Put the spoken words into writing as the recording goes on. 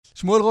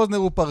שמואל רוזנר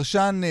הוא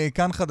פרשן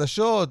כאן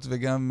חדשות,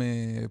 וגם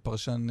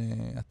פרשן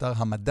אתר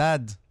המדד.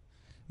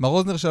 מר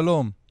רוזנר,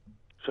 שלום.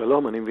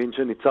 שלום, אני מבין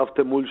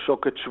שניצבתם מול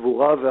שוקת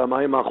שבורה,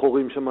 והמים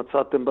האחורים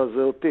שמצאתם בה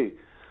זה אותי.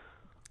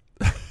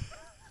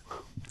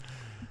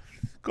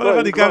 כל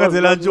אחד ייקח את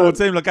זה לאן שהוא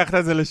רוצה, אם לקחת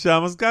את זה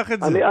לשם, אז קח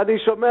את זה. אני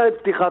שומע את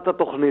פתיחת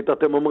התוכנית,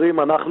 אתם אומרים,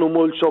 אנחנו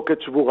מול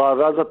שוקת שבורה,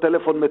 ואז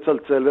הטלפון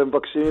מצלצל,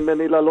 ומבקשים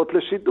ממני לעלות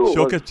לשידור.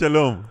 שוקת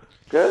שלום.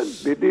 כן,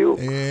 בדיוק.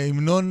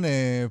 המנון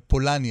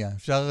פולניה,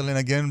 אפשר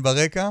לנגן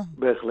ברקע?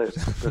 בהחלט,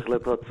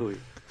 בהחלט רצוי.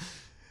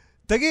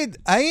 תגיד,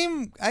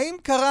 האם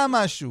קרה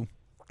משהו?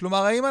 כלומר,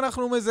 האם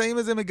אנחנו מזהים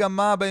איזה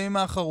מגמה בימים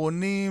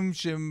האחרונים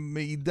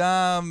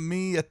שמעידה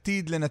מי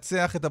עתיד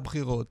לנצח את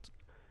הבחירות?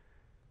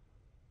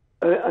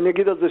 אני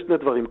אגיד על זה שני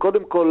דברים.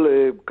 קודם כל,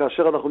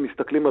 כאשר אנחנו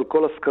מסתכלים על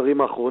כל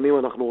הסקרים האחרונים,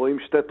 אנחנו רואים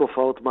שתי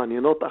תופעות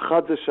מעניינות.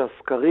 אחת זה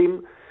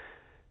שהסקרים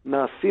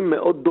נעשים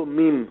מאוד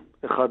דומים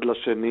אחד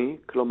לשני.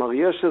 כלומר,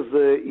 יש איזו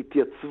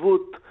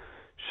התייצבות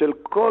של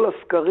כל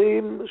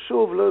הסקרים.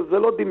 שוב, זה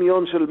לא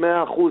דמיון של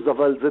 100%,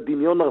 אבל זה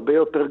דמיון הרבה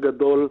יותר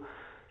גדול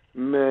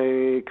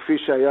כפי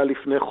שהיה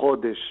לפני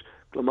חודש.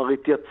 כלומר,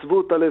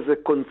 התייצבות על איזה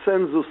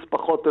קונצנזוס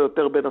פחות או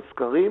יותר בין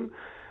הסקרים,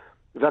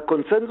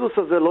 והקונצנזוס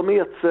הזה לא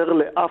מייצר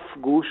לאף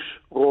גוש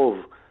רוב.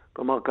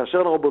 כלומר, כאשר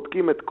אנחנו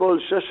בודקים את כל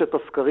 6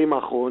 הסקרים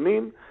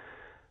האחרונים,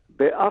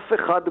 באף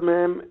אחד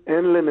מהם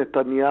אין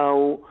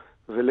לנתניהו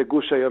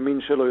ולגוש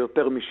הימין שלו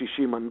יותר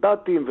מ-60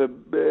 מנדטים,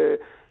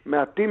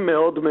 ומעטים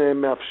מאוד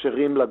מהם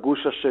מאפשרים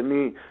לגוש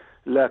השני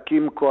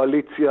להקים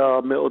קואליציה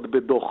מאוד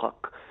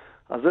בדוחק.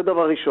 אז זה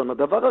דבר ראשון.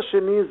 הדבר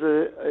השני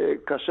זה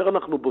כאשר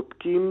אנחנו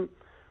בודקים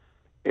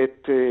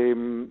את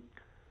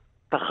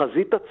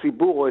תחזית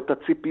הציבור או את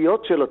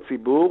הציפיות של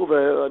הציבור,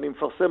 ואני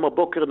מפרסם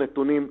הבוקר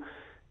נתונים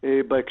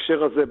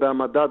בהקשר הזה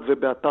במדד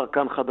ובאתר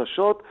כאן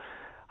חדשות,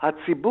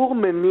 הציבור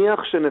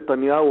מניח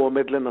שנתניהו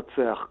עומד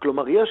לנצח.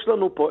 כלומר, יש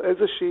לנו פה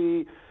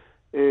איזושהי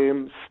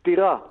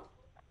סתירה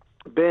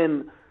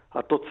בין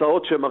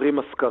התוצאות שמראים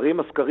הסקרים.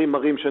 הסקרים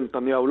מראים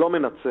שנתניהו לא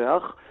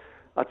מנצח,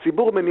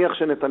 הציבור מניח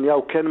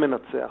שנתניהו כן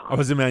מנצח.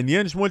 אבל זה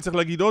מעניין, שמואל, צריך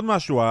להגיד עוד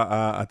משהו.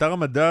 אתר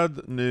המדד,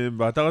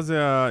 באתר הזה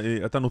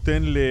אתה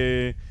נותן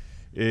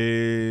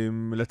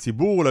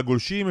לציבור,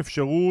 לגולשים,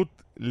 אפשרות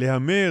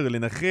להמר,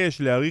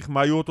 לנחש, להעריך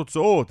מה היו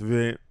התוצאות,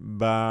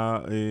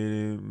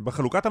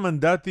 ובחלוקת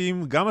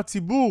המנדטים גם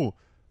הציבור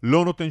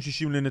לא נותן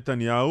 60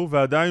 לנתניהו,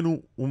 ועדיין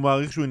הוא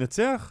מעריך שהוא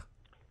ינצח?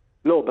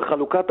 לא,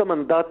 בחלוקת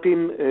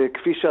המנדטים,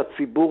 כפי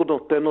שהציבור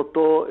נותן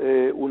אותו,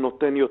 הוא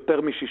נותן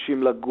יותר מ-60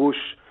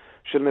 לגוש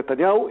של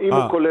נתניהו, אם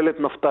הוא כולל את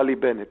נפתלי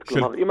בנט.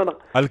 כלומר,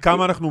 על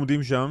כמה אנחנו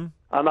עומדים שם?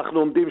 אנחנו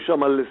עומדים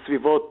שם על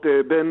סביבות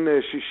בין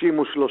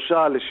 63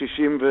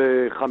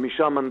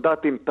 ל-65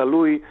 מנדטים,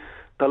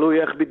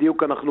 תלוי איך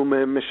בדיוק אנחנו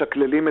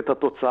משקללים את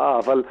התוצאה,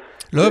 אבל...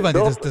 לא הבנתי,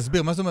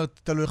 תסביר, מה זאת אומרת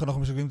תלוי איך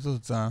אנחנו משקללים את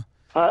התוצאה?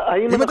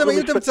 אם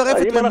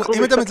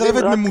אתה מצרף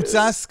את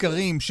ממוצע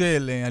הסקרים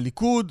של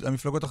הליכוד,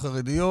 המפלגות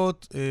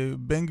החרדיות,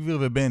 בן גביר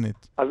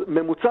ובנט. אז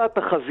ממוצע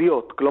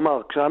התחזיות,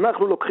 כלומר,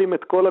 כשאנחנו לוקחים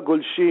את כל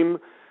הגולשים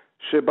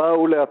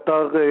שבאו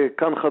לאתר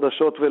כאן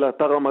חדשות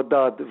ולאתר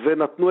המדד,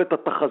 ונתנו את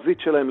התחזית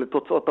שלהם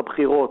לתוצאות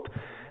הבחירות,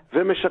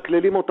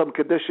 ומשקללים אותם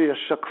כדי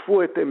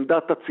שישקפו את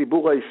עמדת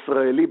הציבור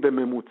הישראלי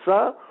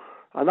בממוצע,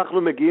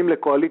 אנחנו מגיעים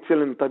לקואליציה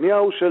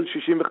לנתניהו של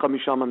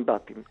 65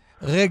 מנדטים.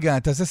 רגע,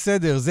 תעשה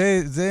סדר,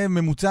 זה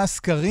ממוצע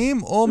הסקרים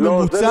או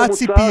ממוצע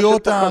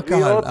ציפיות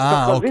הקהל?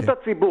 תחזית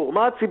הציבור,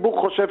 מה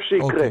הציבור חושב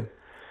שיקרה?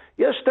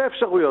 יש שתי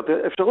אפשרויות.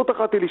 אפשרות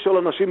אחת היא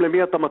לשאול אנשים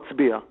למי אתה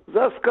מצביע. זה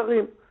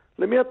הסקרים.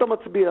 למי אתה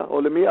מצביע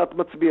או למי את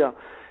מצביע.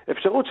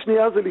 אפשרות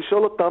שנייה זה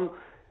לשאול אותם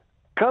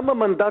כמה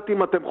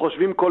מנדטים אתם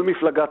חושבים כל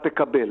מפלגה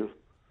תקבל.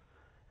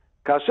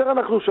 כאשר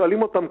אנחנו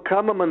שואלים אותם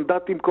כמה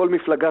מנדטים כל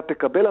מפלגה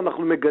תקבל,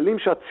 אנחנו מגלים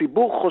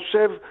שהציבור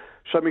חושב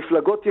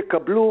שהמפלגות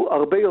יקבלו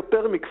הרבה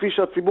יותר מכפי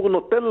שהציבור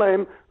נותן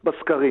להם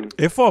בסקרים.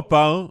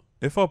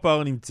 איפה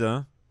הפער נמצא?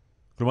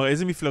 כלומר,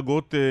 איזה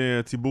מפלגות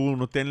הציבור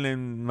נותן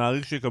להם,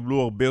 מעריך שיקבלו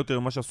הרבה יותר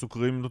ממה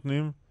שהסוקרים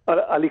נותנים?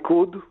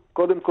 הליכוד,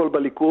 קודם כל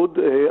בליכוד,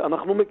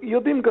 אנחנו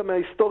יודעים גם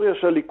מההיסטוריה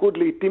שהליכוד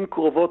לעתים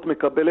קרובות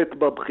מקבלת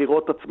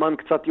בבחירות עצמן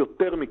קצת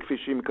יותר מכפי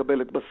שהיא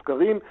מקבלת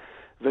בסקרים,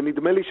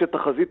 ונדמה לי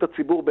שתחזית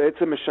הציבור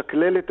בעצם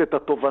משקללת את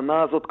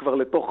התובנה הזאת כבר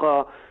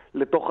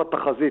לתוך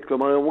התחזית.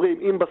 כלומר, אומרים,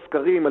 אם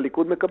בסקרים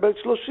הליכוד מקבל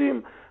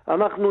 30,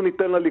 אנחנו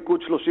ניתן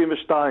לליכוד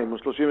 32 או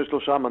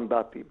 33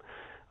 מנדטים.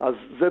 אז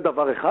זה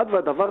דבר אחד,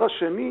 והדבר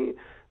השני,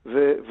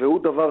 והוא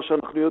דבר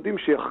שאנחנו יודעים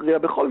שיכריע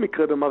בכל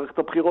מקרה במערכת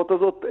הבחירות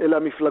הזאת, אלה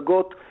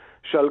המפלגות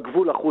שעל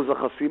גבול אחוז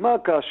החסימה,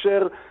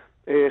 כאשר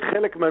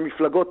חלק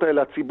מהמפלגות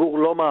האלה הציבור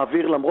לא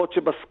מעביר, למרות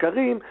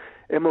שבסקרים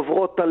הן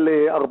עוברות על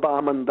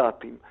 4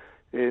 מנדטים.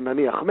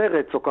 נניח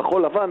מרץ או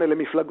כחול לבן, אלה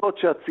מפלגות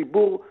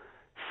שהציבור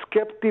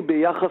סקפטי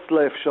ביחס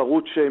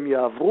לאפשרות שהם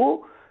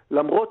יעברו,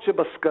 למרות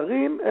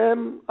שבסקרים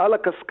הם על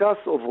הקסקס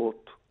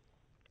עוברות.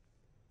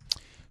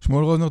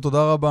 שמואל רוזנר,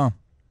 תודה רבה.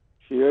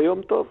 שיהיה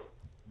יום טוב.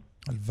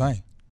 הלוואי.